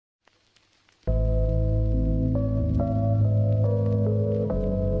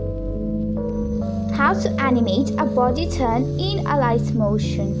Now to animate a body turn in Alight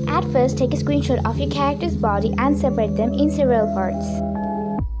Motion. At first, take a screenshot of your character's body and separate them in several parts.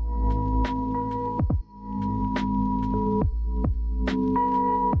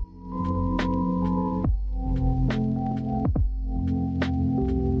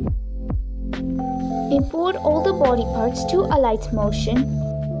 Import all the body parts to Alight Motion.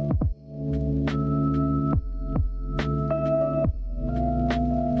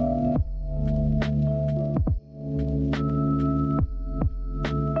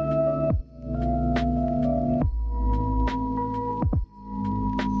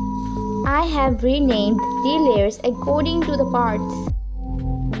 I have renamed the layers according to the parts.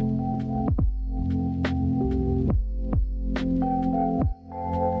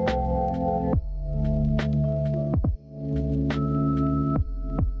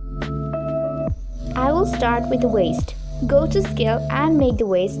 I will start with the waist. Go to scale and make the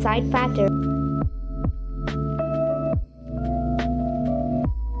waist side fatter.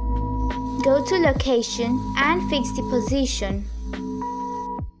 Go to location and fix the position.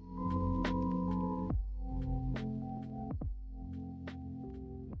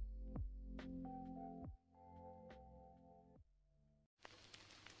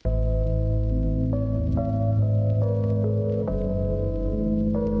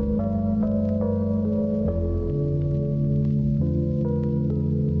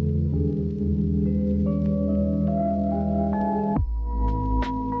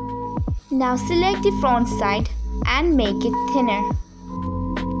 Now select the front side and make it thinner.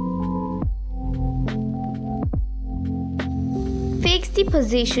 Fix the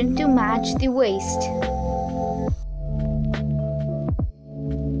position to match the waist.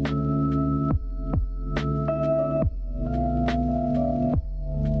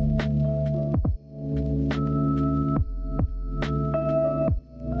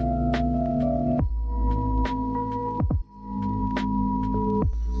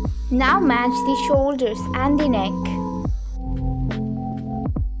 Now match the shoulders and the neck.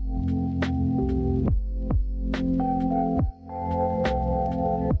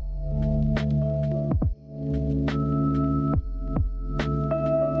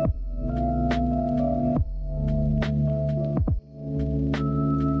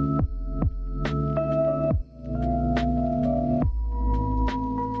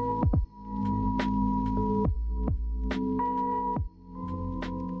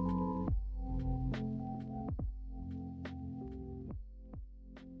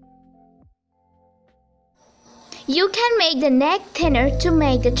 You can make the neck thinner to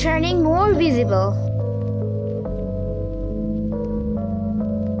make the turning more visible.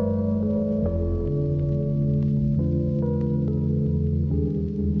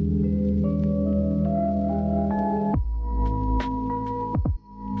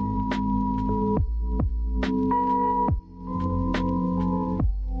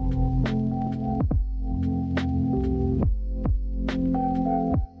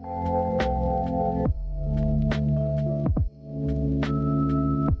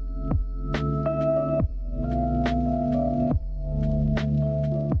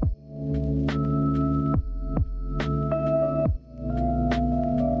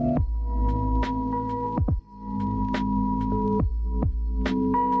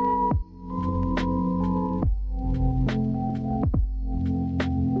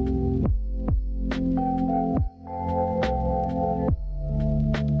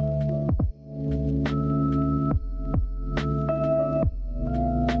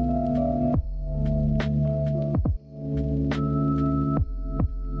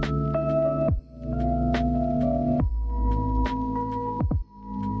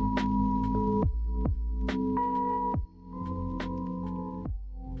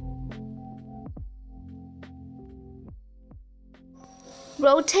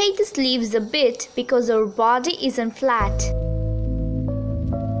 Rotate the sleeves a bit because our body isn't flat.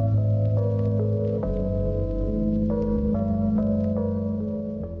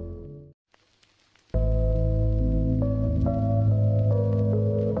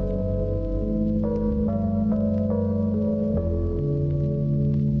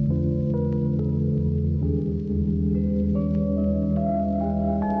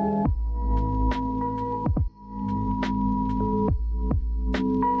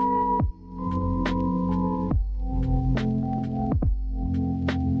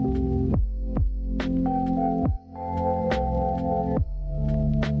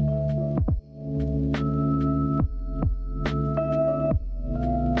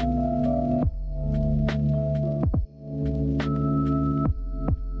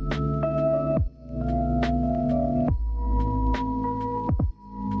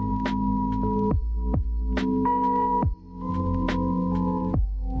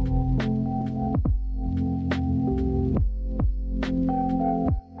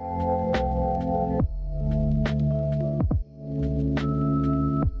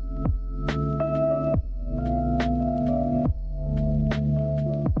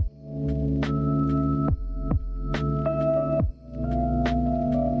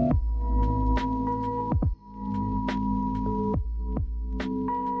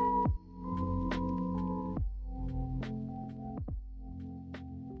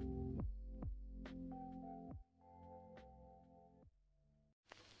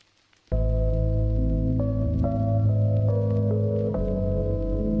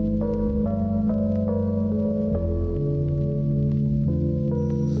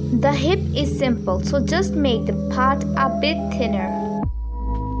 The hip is simple, so just make the part a bit thinner.